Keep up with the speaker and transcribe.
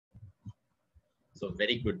So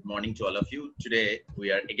very good morning to all of you. Today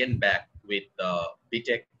we are again back with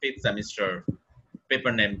BTECH 5th semester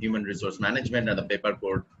paper name Human Resource Management and the paper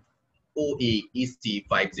code OEEC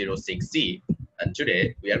 506C. And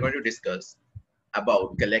today we are going to discuss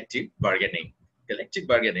about collective bargaining. Collective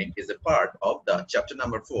bargaining is a part of the chapter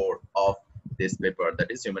number 4 of this paper,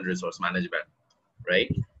 that is Human Resource Management,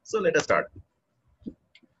 right? So let us start.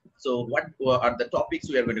 So what are the topics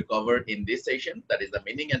we are going to cover in this session? That is the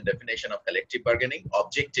meaning and definition of collective bargaining,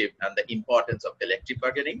 objective and the importance of collective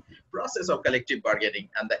bargaining, process of collective bargaining,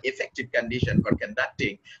 and the effective condition for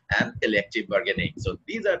conducting and collective bargaining. So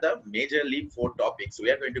these are the majorly 4 topics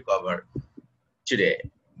we are going to cover today.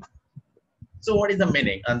 So what is the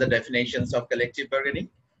meaning and the definitions of collective bargaining?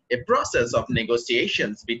 A process of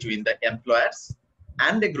negotiations between the employers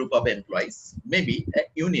and a group of employees, maybe a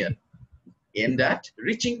union, aimed at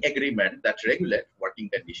reaching agreement that regulate working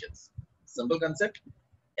conditions. Simple concept: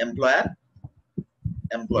 employer,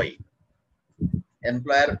 employee,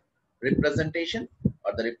 employer representation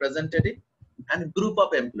or the representative, and group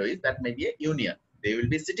of employees, that may be a union. They will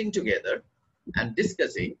be sitting together and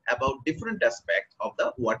discussing about different aspects of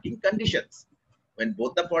the working conditions. When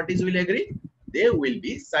both the parties will agree, they will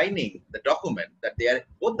be signing the document that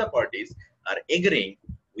both the parties are agreeing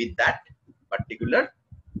with that particular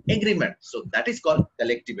agreement. So that is called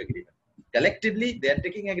collective agreement. Collectively they are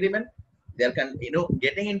taking agreement, they are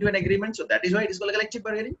getting into an agreement. So that is why it is called collective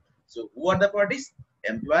bargaining. So who are the parties?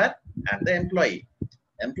 Employer and the employee,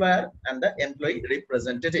 employer and the employee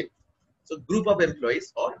representative. So group of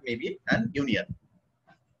employees or maybe an union.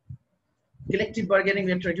 Collective bargaining,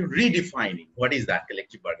 we are trying to redefine what is that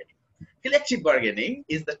collective bargaining. Collective bargaining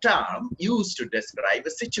is the term used to describe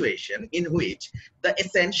a situation in which the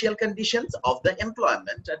essential conditions of the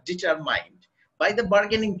employment are determined by the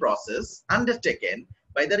bargaining process undertaken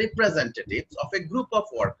by the representatives of a group of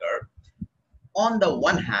workers on the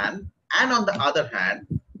one hand, and on the other hand,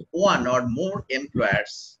 one or more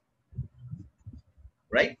employers.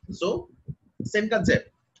 Right? So, same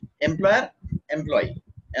concept: employer, employee,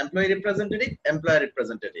 employee representative, employer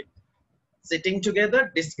representative, sitting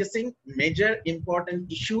together discussing major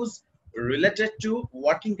important issues related to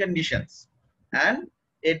working conditions, and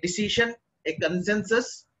a decision, a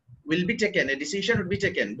consensus will be taken, a decision will be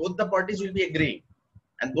taken. Both the parties will be agreeing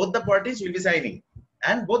and both the parties will be signing,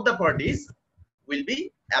 and both the parties will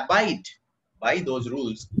be abide by those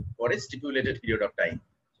rules for a stipulated period of time.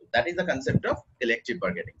 So that is the concept of collective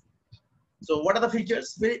bargaining. So what are the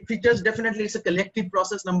features? Features, definitely it's a collective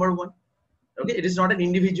process, number 1. Okay, it is not an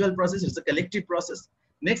individual process, it's a collective process.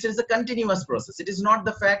 Next, it is a continuous process. It is not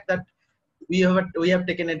the fact that we have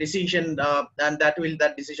taken a decision and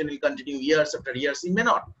that decision will continue years after years. It may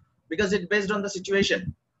not, because it's based on the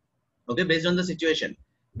situation. Okay, based on the situation,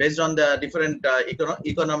 based on the different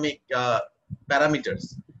economic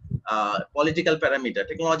parameters, political parameter,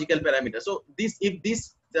 technological parameter. So if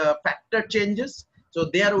this factor changes, so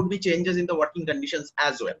there would be changes in the working conditions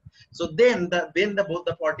as well. So then both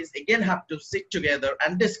the parties again have to sit together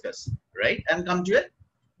and discuss, right, and come to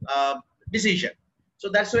a decision. So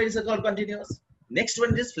that's why it's called continuous. Next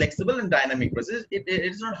one is flexible and dynamic process. It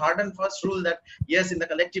is not hard and fast rule that yes, in the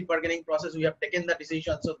collective bargaining process we have taken the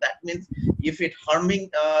decision. So that means if it harming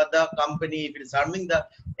the company, if it is harming the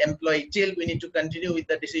employee, still we need to continue with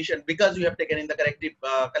the decision because we have taken in the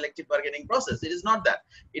collective bargaining process. It is not that.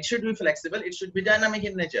 It should be flexible. It should be dynamic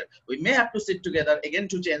in nature. We may have to sit together again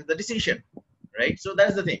to change the decision, right? So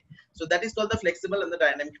that's the thing. So that is called the flexible and the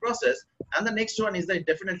dynamic process. And the next one is that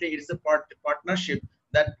definitely it is a partnership,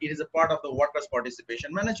 that it is a part of the workers'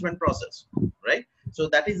 participation management process, right? So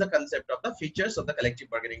that is the concept of the features of the collective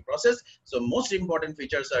bargaining process. So most important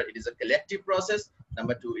features are: it is a collective process.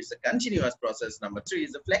 Number 2 is a continuous process. Number 3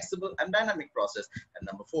 is a flexible and dynamic process. And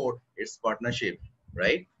number 4 is partnership,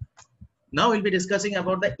 right? Now we'll be discussing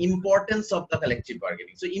about the importance of the collective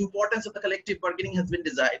bargaining. So importance of the collective bargaining has been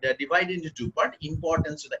divided into 2 parts: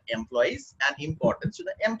 importance to the employees and importance to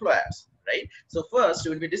the employers, right? So first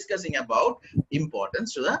we'll be discussing about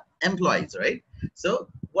importance to the employees, right? So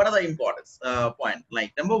what are the importance point?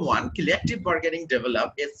 Like number 1, collective bargaining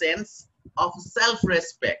develop a sense of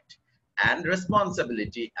self-respect and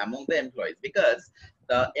responsibility among the employees, because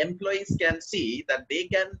the employees can see that they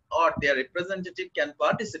can, or their representative can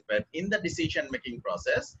participate in the decision making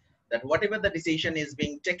process, that whatever the decision is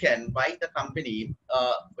being taken by the company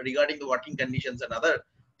regarding the working conditions and other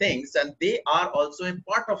things, and they are also a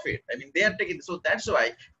part of it. I mean, they are taking, so that's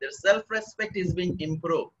why their self-respect is being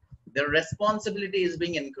improved, their responsibility is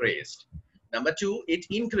being increased. Number 2, it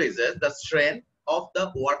increases the strength of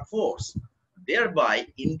the workforce, thereby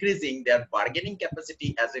increasing their bargaining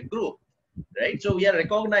capacity as a group, right? So we are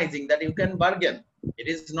recognizing that you can bargain, It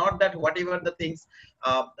is not that whatever the things,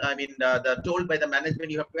 the told by the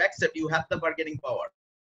management you have to accept, you have the bargaining power.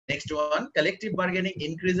 Next one, collective bargaining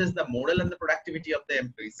increases the morale and the productivity of the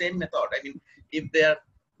employee. Same method. I mean, if they are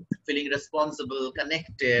feeling responsible,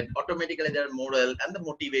 connected, automatically their morale and the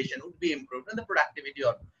motivation would be improved, and the productivity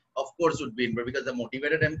of course would be improved, because the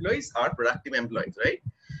motivated employees are productive employees, right?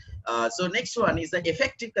 So next one is the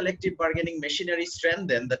effective collective bargaining machinery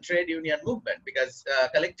strengthen the trade union movement, because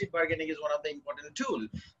collective bargaining is one of the important tool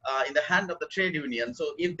in the hand of the trade union.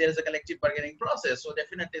 So if there is a collective bargaining process, so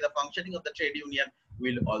definitely the functioning of the trade union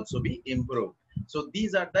will also be improved. So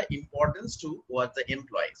these are the importance towards the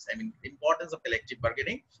employees. I mean, importance of collective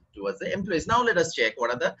bargaining towards the employees. Now let us check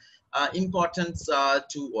what are the importance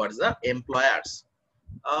towards the employers.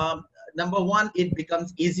 Number one, it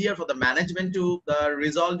becomes easier for the management to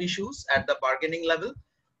resolve issues at the bargaining level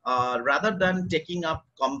rather than taking up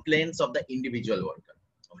complaints of the individual worker.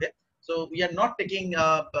 Okay, so we are not taking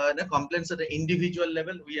the complaints at the individual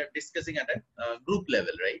level. We are discussing at a group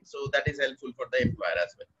level, right? So that is helpful for the employer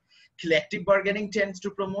as well. Collective bargaining tends to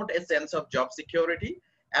promote a sense of job security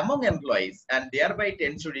among employees, and thereby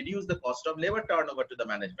tends to reduce the cost of labor turnover to the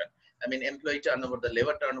management. I mean, employee turnover, the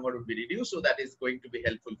labor turnover would be reduced, so that is going to be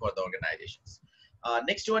helpful for the organizations.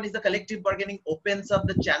 Next one is the collective bargaining opens up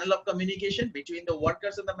the channel of communication between the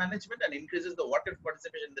workers and the management and increases the workers'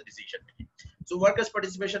 participation in the decision making. So workers'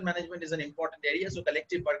 participation management is an important area, so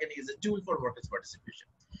collective bargaining is a tool for workers' participation.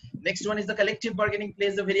 Next one is the collective bargaining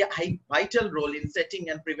plays a very vital role in setting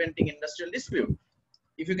and preventing industrial dispute.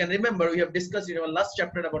 If you can remember, we have discussed in our last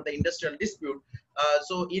chapter about the industrial dispute.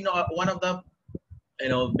 So one of the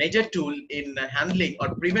major tool in handling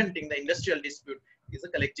or preventing the industrial dispute is a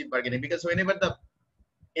collective bargaining, because whenever the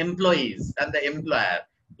employees and the employer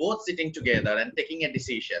both sitting together and taking a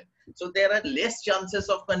decision, so there are less chances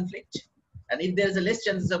of conflict. And if there is a less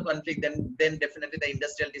chances of conflict, then definitely the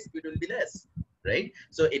industrial dispute will be less, right?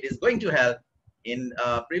 So it is going to help in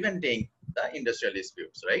preventing the industrial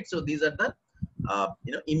disputes, right? So these are the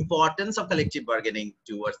importance of collective bargaining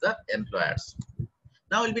towards the employers.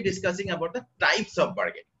 Now we'll be discussing about the types of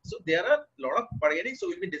bargaining. So there are a lot of bargaining. So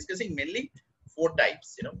we'll be discussing mainly 4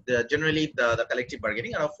 types. Generally the collective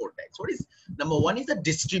bargaining are of 4 types. What is number 1 is the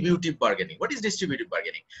distributive bargaining. What is distributive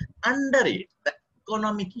bargaining? Under it, the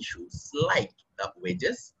economic issues like the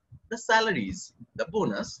wages, the salaries, the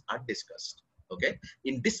bonus are discussed. Okay,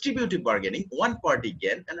 in distributive bargaining, one party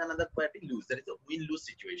gain and another party lose. There is a win-lose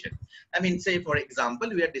situation. I mean, say for example,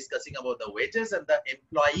 we are discussing about the wages and the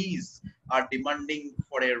employees are demanding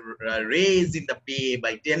for a raise in the pay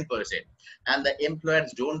by 10%, and the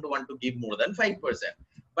employers don't want to give more than 5%.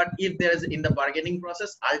 But if there is in the bargaining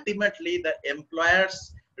process, ultimately the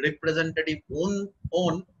employer's representative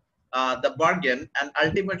own the bargain, and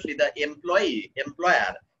ultimately the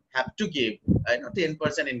employer have to give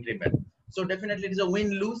 10% increment. So definitely it is a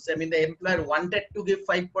win-lose. I mean, the employer wanted to give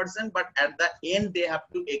 5%, but at the end they have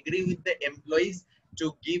to agree with the employees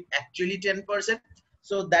to give actually 10%.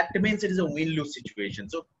 So that means it is a win-lose situation.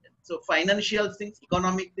 So financial things,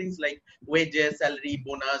 economic things like wages, salary,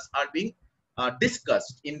 bonus are being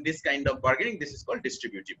discussed in this kind of bargaining. This is called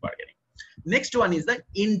distributive bargaining. Next one is the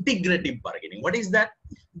integrative bargaining. What is that?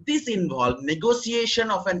 This involves negotiation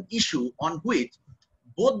of an issue on which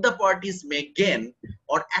both the parties may gain,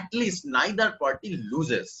 or at least neither party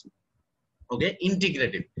loses. Okay,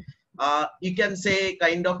 integrative. You can say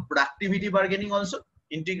kind of productivity bargaining also.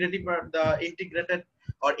 Integrative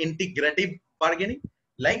bargaining.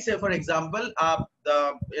 Like say for example,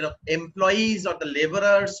 the employees or the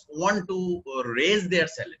laborers want to raise their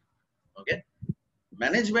salary. Okay,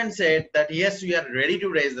 management said that yes, we are ready to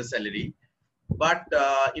raise the salary, but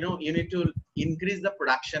you need to increase the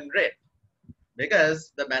production rate.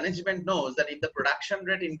 Because the management knows that if the production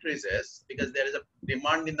rate increases, because there is a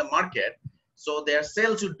demand in the market, so their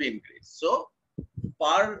sales would be increased. So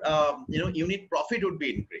per unit profit would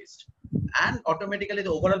be increased, and automatically the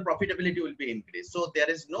overall profitability will be increased. So there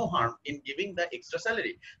is no harm in giving the extra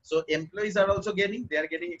salary. So employees are also getting, they are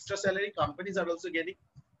getting extra salary. Companies are also getting,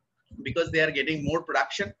 because they are getting more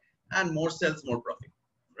production and more sales, more profit,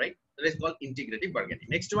 right? That is called integrative bargaining.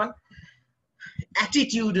 Next one,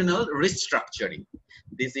 attitudinal restructuring.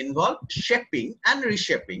 This involves shaping and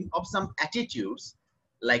reshaping of some attitudes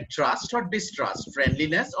like trust or distrust,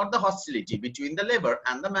 friendliness or the hostility between the labor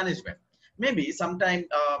and the management. Maybe sometime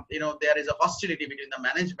there is a hostility between the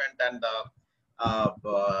management and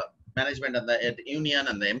the union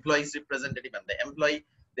and the employees representative and the employee.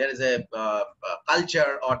 There is a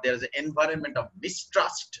culture, or there is an environment of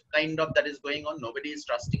mistrust kind of that is going on. Nobody is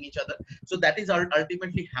trusting each other. So that is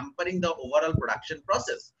ultimately hampering the overall production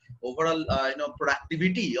process, overall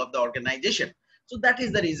productivity of the organization. So that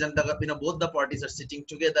is the reason that both the parties are sitting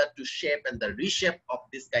together to shape and the reshape of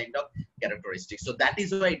this kind of characteristics. So that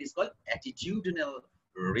is why it is called attitudinal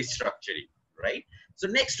restructuring, right? So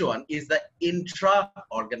next one is the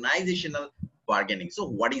intra-organizational bargaining. So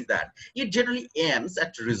what is that? It generally aims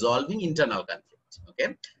at resolving internal conflict.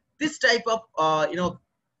 Okay, this type of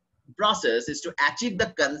process is to achieve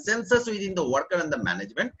the consensus within the worker and the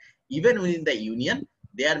management. Even within the union,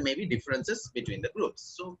 there may be differences between the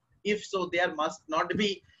groups. So if so, there must not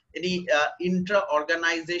be any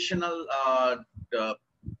intra-organizational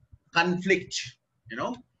conflict,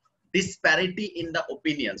 disparity in the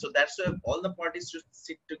opinion. So that's why all the parties should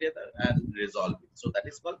sit together and resolve it. So that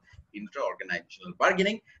is called intra-organizational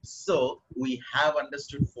bargaining. So we have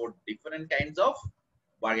understood 4 different kinds of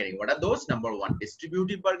bargaining. What are those? Number 1,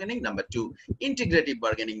 distributive bargaining. Number 2, integrative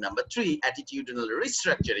bargaining. Number 3, attitudinal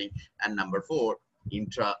restructuring. And number 4,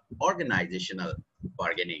 intra-organizational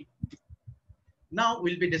bargaining. Now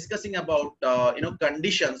we'll be discussing about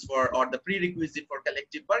conditions for or the prerequisite for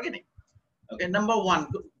collective bargaining. Okay, number 1,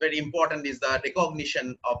 very important, is the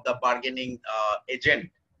recognition of the bargaining agent.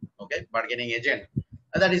 Okay, bargaining agent,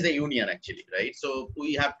 that is the union actually, right? So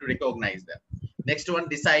we have to recognize them. Next one,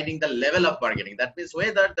 deciding the level of bargaining. That means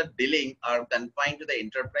whether the dealing are confined to the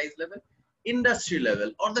enterprise level, industry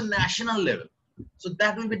level, or the national level. So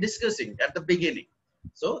that we'll be discussing at the beginning.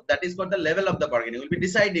 So that is what the level of the bargaining. We'll be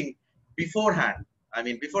deciding beforehand. I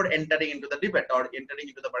mean, before entering into the debate or entering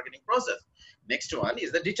into the bargaining process. Next one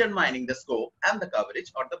is the determining the scope and the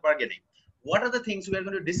coverage or the bargaining. What are the things we are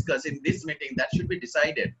going to discuss in this meeting that should be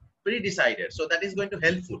decided, pre-decided? So that is going to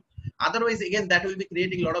helpful. Otherwise, again, that will be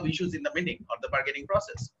creating a lot of issues in the meeting or the bargaining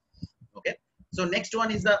process. Okay. So next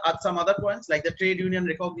one is the some other points like the trade union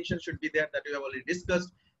recognition should be there, that we have already discussed.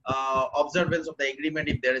 Observance of the agreement.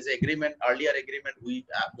 If there is an agreement, earlier agreement, we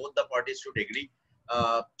both the parties should agree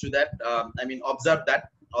to that. I mean, observe that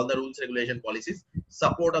all the rules, regulation, policies.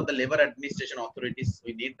 Support of the labor administration authorities,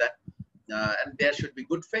 we need that. And there should be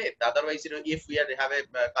good faith. Otherwise, if we have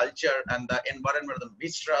a culture and the environment of the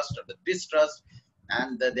mistrust or the distrust,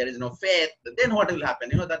 and there is no faith, then what will happen?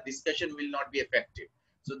 That discussion will not be effective.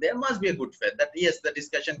 So there must be a good faith that yes, the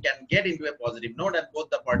discussion can get into a positive note and both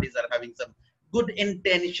the parties are having some good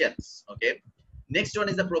intentions. Okay. Next one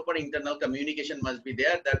is the proper internal communication must be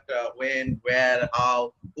there, that when, where,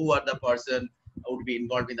 how, who are the person would be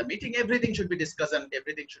involved in the meeting. Everything should be discussed and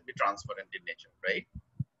everything should be transparent in nature, right?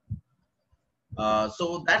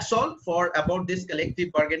 So that's all for about this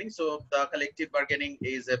collective bargaining. So the collective bargaining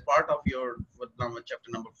is a part of your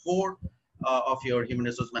chapter number 4 of your human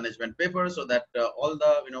resource management paper. So that all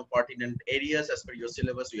the pertinent areas as per your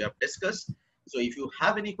syllabus we have discussed. So if you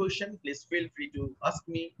have any question, please feel free to ask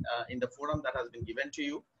me in the forum that has been given to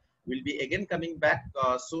you. We'll be again coming back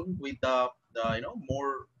soon with the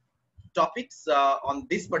more topics on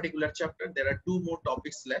this particular chapter. There are 2 more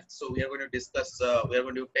topics left, so we are going to discuss. We are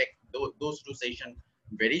going to take those 2 sessions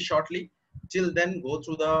very shortly. Till then, go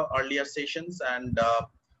through the earlier sessions, and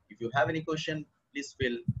if you have any question, please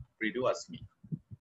feel free to ask me.